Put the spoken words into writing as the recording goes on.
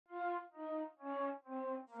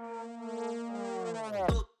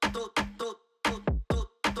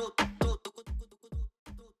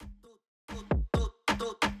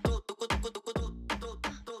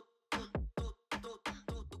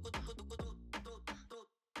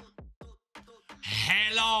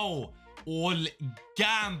Hello, all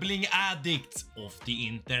gambling addicts of the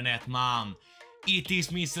internet, man. It is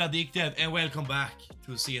Mr. Addicted and welcome back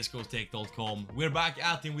to CSGOSTAKE.com. We're back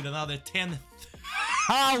at him with another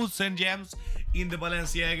 10,000 gems in the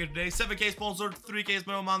Balenciaga today. 7k sponsored, 3k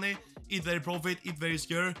more money. Eat very profit, eat very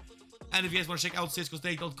secure. And if you guys want to check out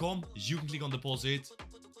CSGOSTAKE.com, you can click on deposit.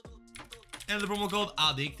 And the promo code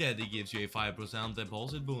Addicted, it gives you a 5%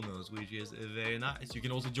 deposit bonus, which is very nice. You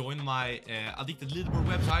can also join my Addicted leaderboard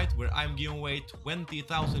website, where I'm giving away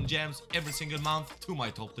 20,000 gems every single month to my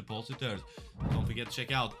top depositors. Don't forget to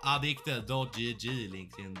check out addicted.gg,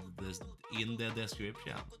 links in the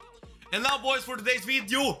description. And now, boys, for today's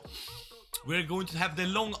video, we're going to have the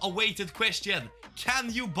long-awaited question: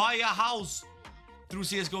 can you buy a house through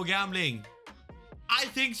CSGO gambling? I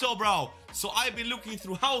think so, bro. So I've been looking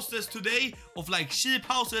through houses today of like cheap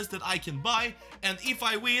houses that I can buy, and if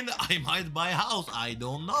I win, I might buy a house. I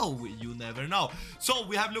don't know. You never know. So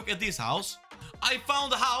we have a look at this house. I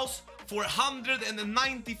found a house for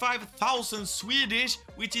 195,000 Swedish,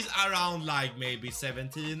 which is around like maybe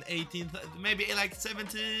 17, 18, maybe like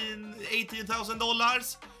 17,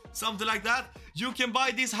 $18,000, something like that. You can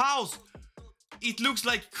buy this house. It looks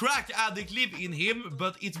like crack addict live in him,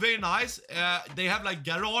 but it's very nice. They have like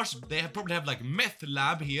garage. They probably have like meth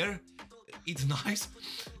lab here. It's nice.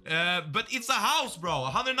 But it's a house, bro.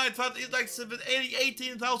 195, it's like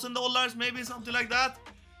 $18,000, maybe something like that.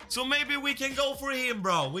 So maybe we can go for him,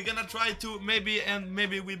 bro. We're gonna try to maybe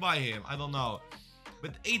we buy him. I don't know.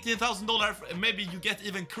 But $18,000, maybe you get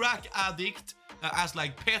even crack addict as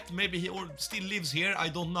like pet. Maybe he still lives here. I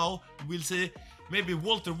don't know. We'll see. Maybe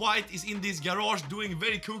Walter White is in this garage doing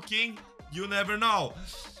very cooking. You never know.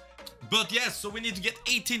 But yes, so we need to get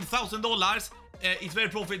 $18,000. It's very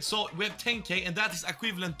profit. So we have 10k, and that is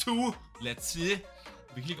equivalent to, let's see. If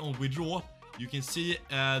we click on withdraw, you can see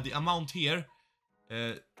the amount here.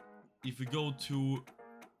 If we go to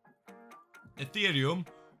Ethereum,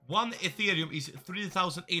 one Ethereum is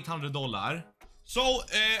 $3,800. So,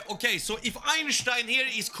 okay, so if Einstein here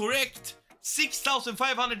is correct,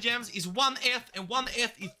 6,500 gems is 1 ETH, and 1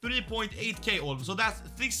 ETH is 3.8k all. So that's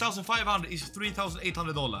 6,500 is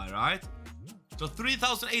 $3,800, right? So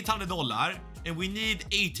 $3,800, and we need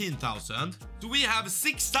 18,000. So we have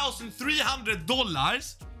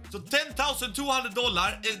 $6,300. So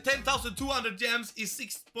 $10,200, 10,200 gems is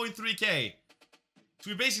 6.3k. So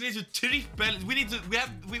we basically need to triple. We need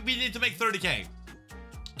to make 30k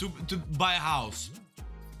to buy a house.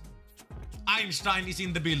 Einstein is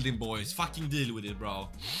in the building, boys. Fucking deal with it, bro.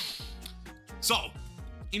 So,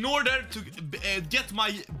 in order to get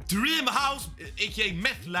my dream house, aka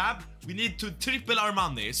meth lab, we need to triple our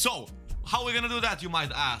money. So, how are we gonna do that, you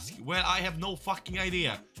might ask? Well, I have no fucking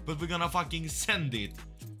idea, but we're gonna fucking send it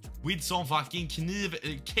with some fucking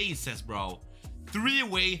kniv cases, bro.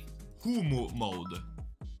 3-way homo mode.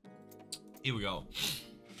 Here we go.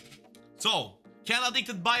 So, can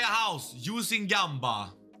Addicted buy a house using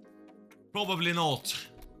Gamba? Probably not.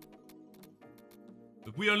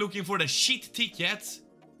 But we are looking for the shit tickets.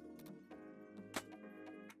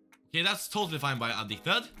 Okay, that's totally fine by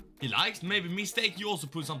Addicted. He likes. Maybe mistake, you also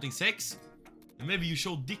put something sex. And maybe you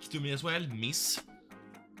show dick to me as well, miss.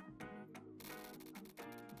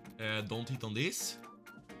 Don't hit on this.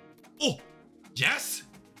 Oh! Yes!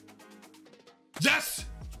 Yes!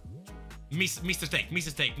 Mr. Steak, Mr.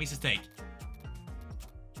 Steak, Mr. Steak.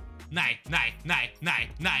 Nej. Nah.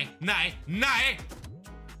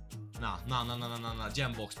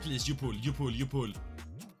 Gembox, please, you pull. I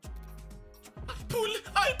pull!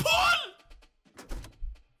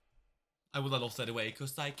 I would have lost anyway,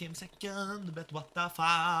 cause I came second, but what the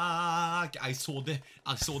fuck? I saw the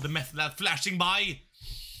meth lab flashing by.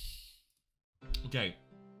 Okay.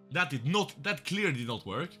 That clearly did not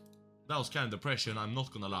work. That was kind of depression, I'm not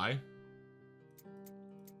gonna lie.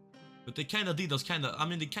 But they kinda did us kinda, I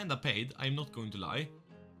mean they kinda paid, I'm not going to lie.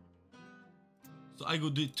 So I go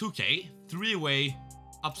do 2k, 3-way,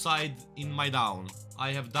 upside in my down.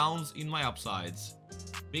 I have downs in my upsides.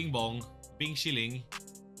 Bing bong, bing shilling.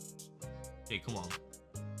 Okay, come on.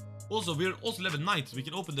 Also, we're also level 90, so we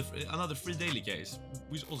can open another free daily case,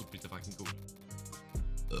 which is also pretty fucking cool.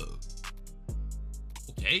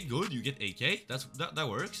 Okay, good, you get 8k, that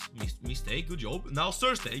works. Mistake, good job. Now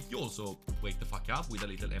Thursday, you also wake the fuck up with a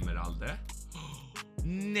little emerald.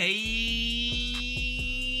 Nay,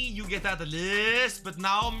 you get that at least, but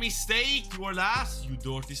now mistake, you are last, you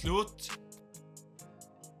dirty slut.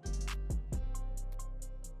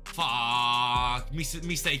 Fuck,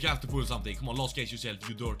 mistake, you have to pull something. Come on, last case yourself,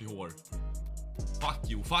 you dirty whore. Fuck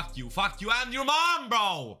you, and your mom,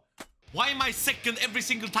 bro! Why am I second every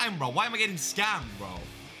single time, bro? Why am I getting scammed, bro?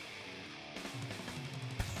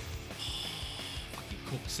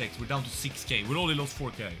 cock 6. We're down to 6k. We only lost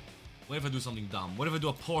 4k. What if I do something dumb? What if I do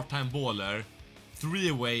a part-time baller,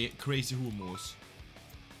 3-away crazy homos?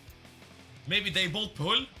 Maybe they both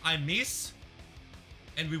pull, I miss,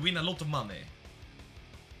 and we win a lot of money.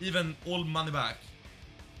 Even all money back.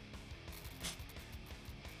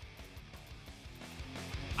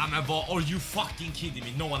 Are you fucking kidding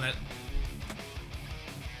me? No one had...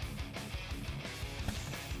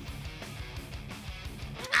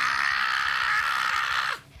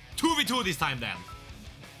 2v2 this time then.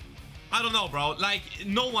 I don't know, bro. Like,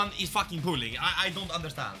 no one is fucking pulling. I don't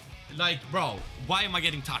understand. Like, bro, why am I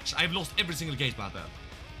getting touched? I've lost every single case battle.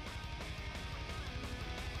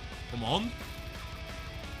 Come on.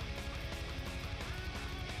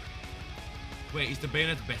 Wait, is the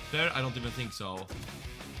bayonet better? I don't even think so.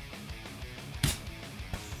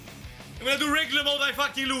 When I do regular mode, I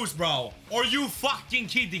fucking lose, bro. Are you fucking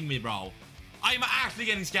kidding me, bro? I'm actually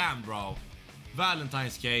getting scammed, bro.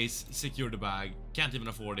 Valentine's case, secure the bag. Can't even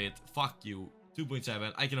afford it. Fuck you.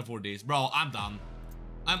 2.7, I can afford this. Bro, I'm done.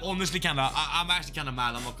 I'm honestly kinda, I'm actually kinda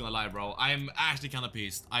mad, I'm not gonna lie, bro. I'm actually kinda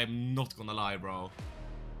pissed. I'm not gonna lie, bro.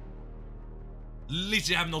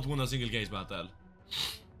 Literally have not won a single case battle.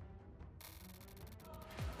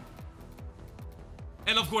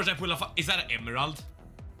 And of course I pull a is that an emerald?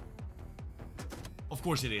 Of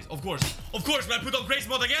course it is. Of course. Of course, when I put on crazy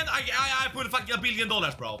mode again, I put fucking $1 billion,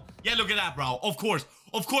 bro. Yeah, look at that, bro. Of course.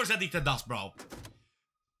 Of course addicted dust, bro.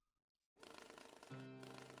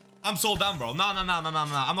 I'm so done, bro. No. I'm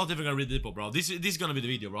not even gonna read Depot, bro. This is gonna be the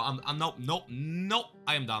video, bro. I'm no.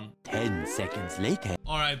 I am done. 10 seconds later.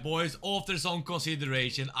 Alright, boys. After some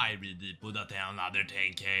consideration, I read Depot that another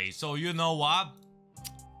 10k. So you know what?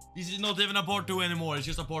 This is not even a part 2 anymore, it's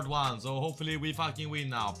just a part 1, so hopefully we fucking win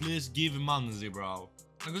now. Please give Manzi, bro.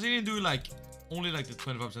 I'm considering doing like, only like the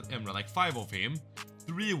 25% emerald, like 5 of him.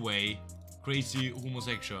 3-way, crazy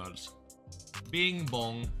homosexuals. Bing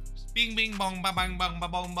bong. Bing bing bong, ba bang bang ba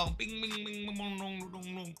bong bong. Bing bing bing bong bong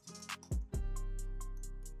bong bong.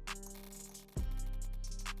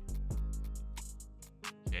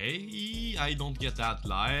 Okay, I don't get that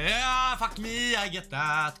lie. Yeah, fuck me, I get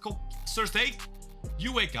that. Sir Steak.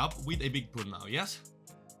 You wake up with a big pull now, yes?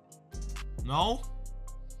 No?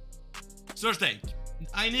 Sir Steak,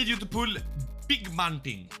 I need you to pull big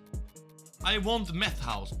mounting. I want meth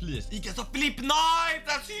house, please. He gets a flip knife,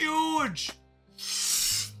 that's huge!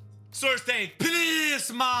 Sir Steak,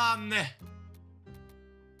 please, man!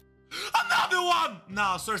 Another one!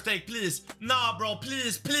 Nah, Sir Steak, please. Nah, bro,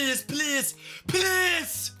 please.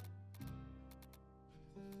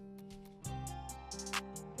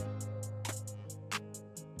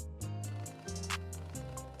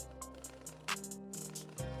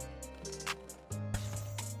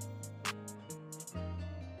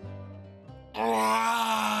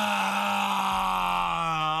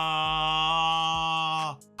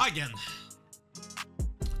 Again.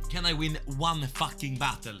 Can I win one fucking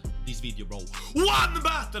battle this video, bro? One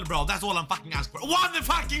battle, bro! That's all I'm fucking asking for. One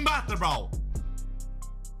fucking battle, bro!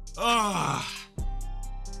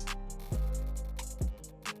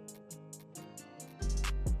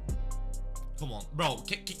 Come on, bro.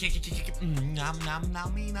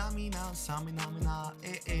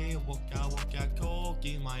 Waka, coke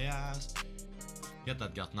in my ass. Get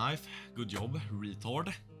that gut knife. Good job,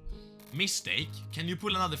 retard. Mistake. Can you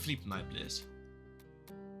pull another flip knife, please?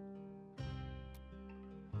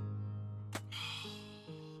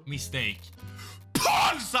 Mistake.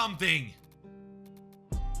 Pull something!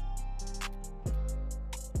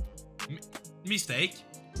 Mistake.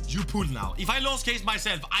 You pull now. If I lost case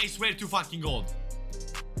myself, I swear to fucking God.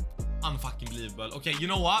 Unfucking believable. Okay, you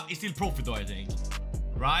know what? It's still profit though, I think.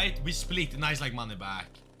 Right? We split nice like money back.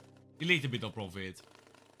 A little bit of profit.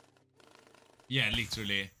 Yeah,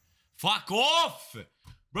 literally. Fuck off!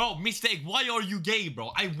 Bro, mistake. Why are you gay,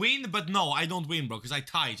 bro? I win, but no, I don't win, bro. Because I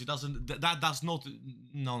tied. It doesn't... That does not...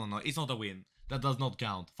 No. It's not a win. That does not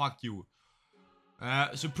count. Fuck you.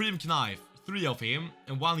 Supreme Knife. 3 of him.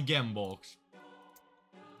 And 1 game box.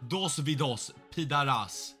 Dos vidos.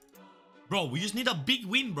 Pidaras. Bro, we just need a big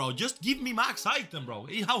win, bro. Just give me max item, bro.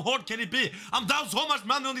 How hard can it be? I'm down so much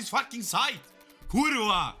money on this fucking site.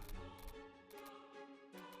 Kurwa.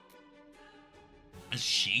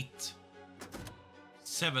 Shit.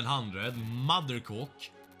 700. Mothercock.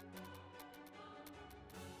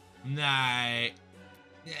 Nej.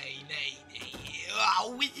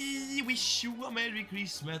 Oh, we wish you a Merry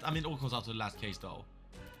Christmas. I mean, all comes out to the last case, though.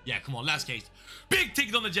 Yeah, come on, last case. Big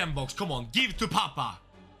ticket on the gem box. Come on, give to Papa.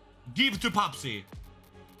 Give to Papsi.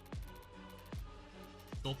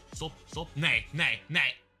 Stop. Nej.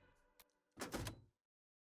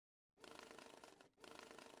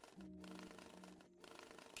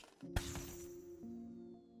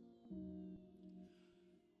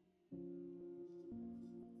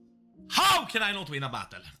 can I not win a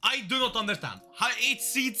battle? I do not understand.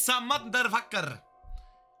 It's a motherfucker.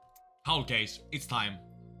 Howl case. It's time.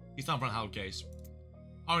 It's time for a howl case.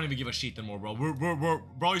 I don't even give a shit anymore, bro.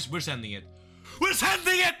 We're sending it. We're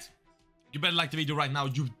sending it! You better like the video right now,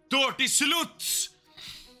 you dirty sluts!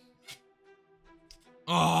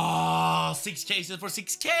 Oh, 6 cases for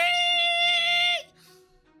 6k!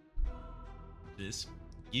 Please,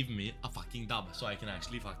 give me a fucking dub so I can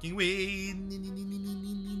actually fucking win.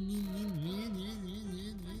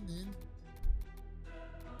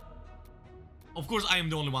 Of course, I am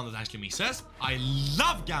the only one that actually misses. I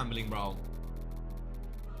love gambling, bro.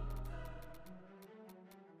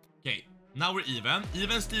 Okay, now we're even.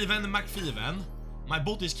 Even Steven McFeven. My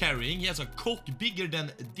bot is carrying. He has a cock bigger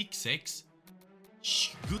than Dick 6.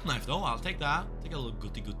 Good knife though, I'll take that. Take a little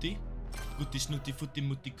goody goody. Goody snooty footy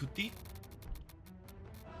mooty cooty.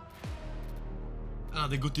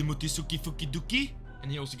 Another goody mooty suki fuki dookie.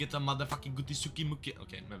 And he also gets a motherfucking goody suki muki.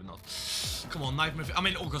 Okay, maybe not. Come on, knife. I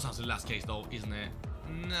mean, August has the last case though, isn't it?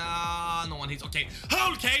 Nah, no one hits. Okay,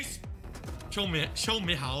 howl case! Show me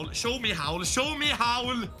howl. Show me howl. Show me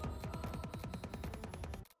howl!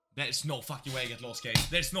 There's no fucking way I get lost case.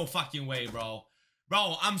 There's no fucking way, bro.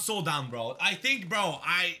 Bro, I'm so done, bro. I think, bro,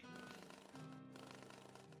 I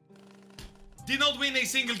did not win a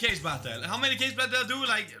single case battle. How many case battles did I do?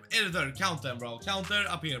 Like, editor, count them, bro. Counter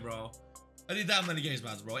up here, bro. I did that many case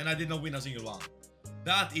battles, bro, and I did not win a single one.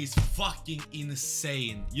 That is fucking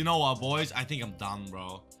insane. You know what, boys? I think I'm done,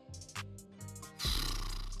 bro.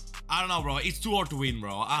 I don't know, bro. It's too hard to win,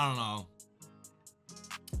 bro. I don't know.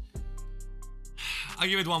 I'll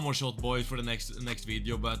give it one more shot, boys, for the next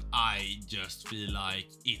video, but I just feel like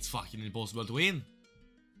it's fucking impossible to win.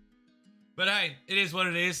 But hey, it is what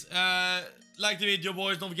it is. Like the video,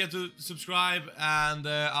 boys. Don't forget to subscribe, and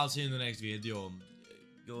I'll see you in the next video.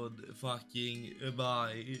 Good fucking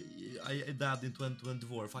bye. I dabbed in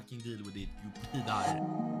 2024. Fucking deal with it. You die.